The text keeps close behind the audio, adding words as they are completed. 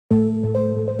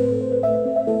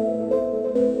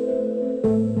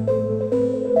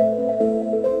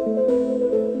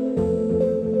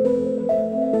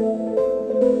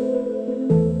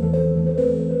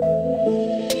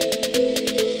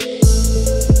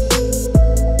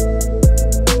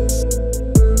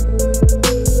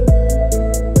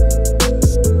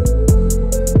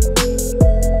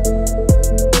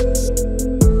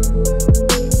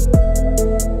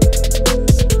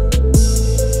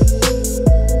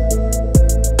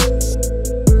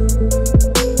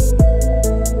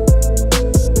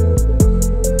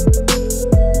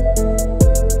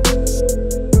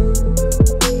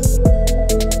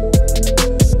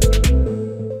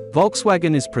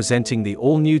Volkswagen is presenting the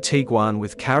all-new Tiguan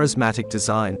with charismatic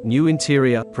design, new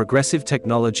interior, progressive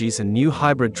technologies and new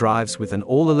hybrid drives with an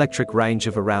all-electric range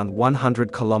of around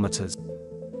 100 kilometers.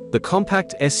 The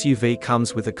compact SUV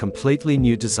comes with a completely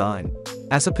new design.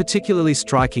 As a particularly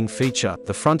striking feature,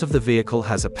 the front of the vehicle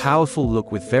has a powerful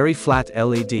look with very flat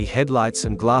LED headlights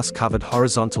and glass-covered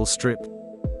horizontal strip.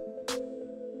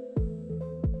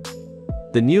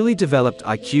 The newly developed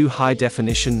IQ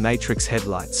high-definition matrix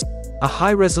headlights. A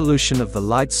high resolution of the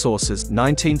light sources,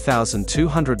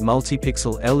 19,200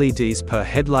 multipixel LEDs per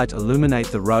headlight illuminate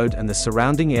the road and the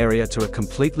surrounding area to a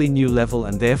completely new level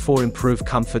and therefore improve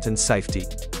comfort and safety.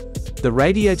 The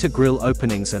radiator grille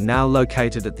openings are now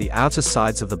located at the outer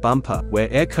sides of the bumper,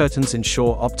 where air curtains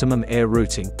ensure optimum air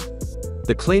routing.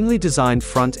 The cleanly designed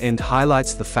front end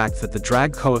highlights the fact that the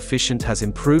drag coefficient has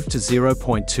improved to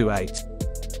 0.28.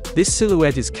 This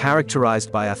silhouette is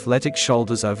characterized by athletic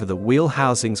shoulders over the wheel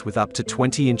housings with up to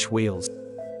 20-inch wheels.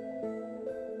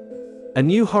 A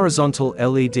new horizontal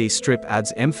LED strip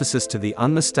adds emphasis to the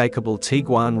unmistakable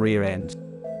Tiguan rear end.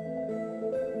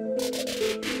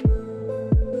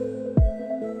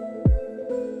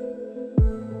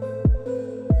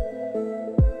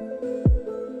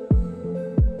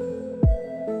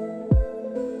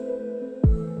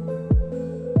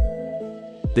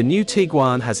 The new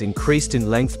Tiguan has increased in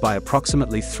length by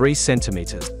approximately 3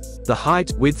 centimeters. The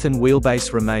height, width and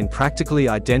wheelbase remain practically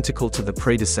identical to the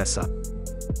predecessor.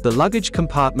 The luggage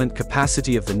compartment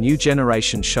capacity of the new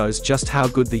generation shows just how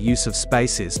good the use of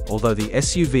space is. Although the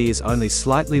SUV is only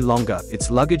slightly longer,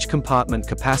 its luggage compartment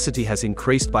capacity has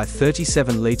increased by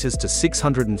 37 liters to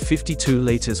 652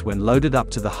 liters when loaded up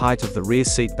to the height of the rear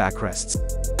seat backrests.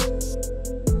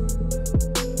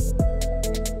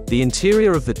 The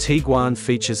interior of the Tiguan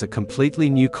features a completely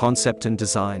new concept and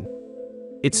design.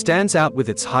 It stands out with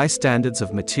its high standards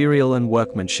of material and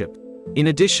workmanship. In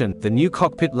addition, the new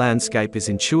cockpit landscape is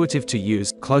intuitive to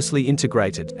use, closely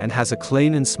integrated, and has a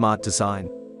clean and smart design.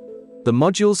 The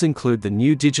modules include the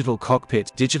new digital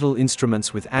cockpit, digital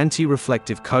instruments with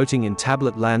anti-reflective coating in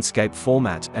tablet landscape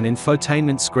format, an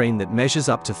infotainment screen that measures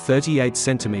up to 38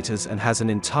 centimeters and has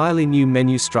an entirely new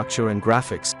menu structure and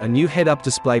graphics, a new head-up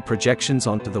display projections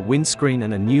onto the windscreen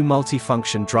and a new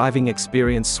multi-function driving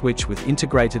experience switch with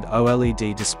integrated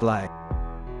OLED display.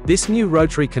 This new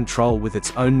rotary control with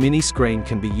its own mini-screen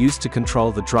can be used to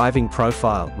control the driving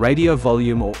profile, radio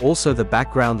volume or also the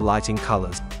background lighting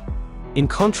colors. In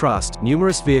contrast,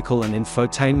 numerous vehicle and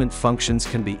infotainment functions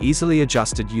can be easily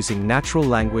adjusted using natural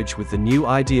language with the new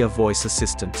IDEA voice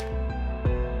assistant.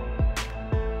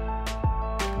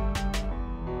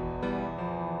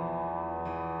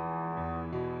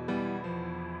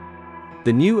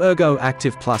 The new Ergo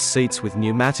Active Plus seats with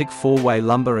pneumatic 4-way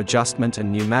lumbar adjustment and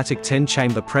pneumatic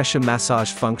 10-chamber pressure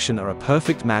massage function are a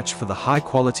perfect match for the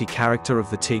high-quality character of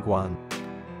the Tiguan.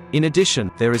 In addition,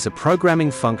 there is a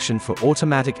programming function for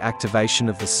automatic activation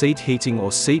of the seat heating or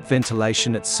seat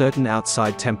ventilation at certain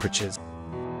outside temperatures.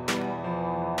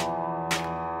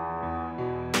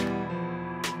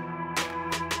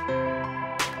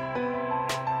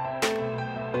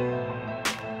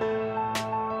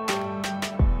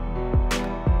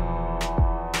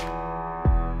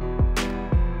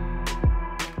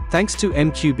 Thanks to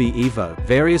MQB Evo,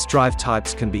 various drive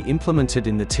types can be implemented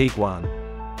in the Tiguan.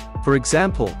 For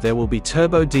example, there will be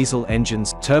turbo diesel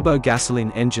engines, turbo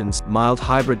gasoline engines, mild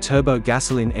hybrid turbo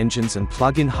gasoline engines and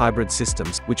plug-in hybrid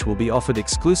systems, which will be offered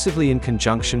exclusively in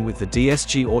conjunction with the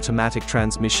DSG automatic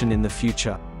transmission in the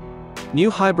future.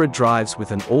 New hybrid drives with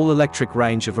an all-electric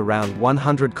range of around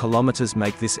 100 kilometers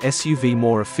make this SUV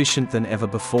more efficient than ever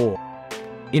before.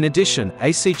 In addition,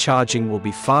 AC charging will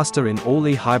be faster in all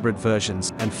e-hybrid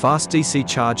versions, and fast DC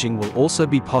charging will also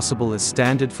be possible as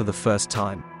standard for the first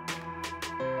time.